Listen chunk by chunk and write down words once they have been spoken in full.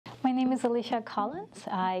My name is Alisha Collins.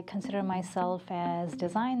 I consider myself as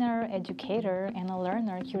designer, educator, and a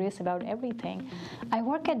learner curious about everything. I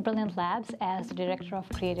work at Brilliant Labs as the director of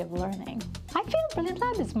creative learning. I feel Brilliant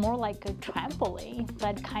Lab is more like a trampoline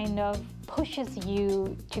that kind of pushes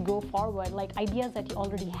you to go forward, like ideas that you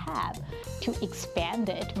already have, to expand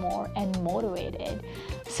it more and motivate it.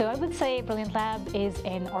 So I would say Brilliant Lab is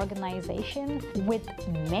an organization with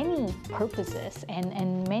many purposes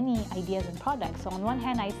and many ideas and products. So on one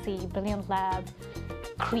hand, I see Brilliant Lab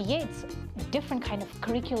creates different kind of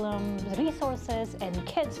curriculums, resources, and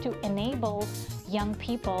kits to enable young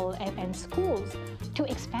people and schools to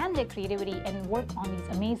expand their creativity and work on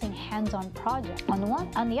these amazing hands-on projects.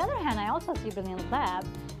 On the other hand, I also see Brilliant Lab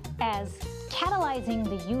as catalyzing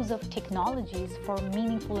the use of technologies for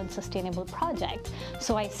meaningful and sustainable projects.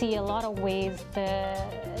 So I see a lot of ways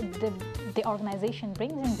the organization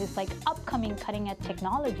brings in this like upcoming cutting-edge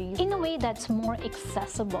technologies in a way that's more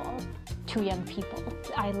accessible to young people.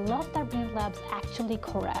 I love that Brilliant Labs actually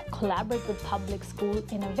collaborate with public school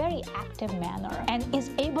in a very active manner and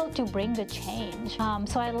is able to bring the change.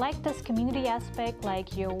 So I like this community aspect,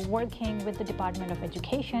 like you're working with the Department of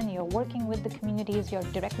Education, you're working with the communities, you're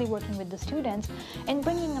directly working with the students and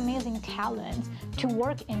bringing amazing talents to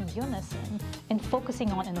work in unison and focusing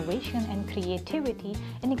on innovation and creativity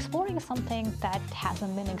and exploring something that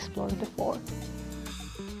hasn't been explored before.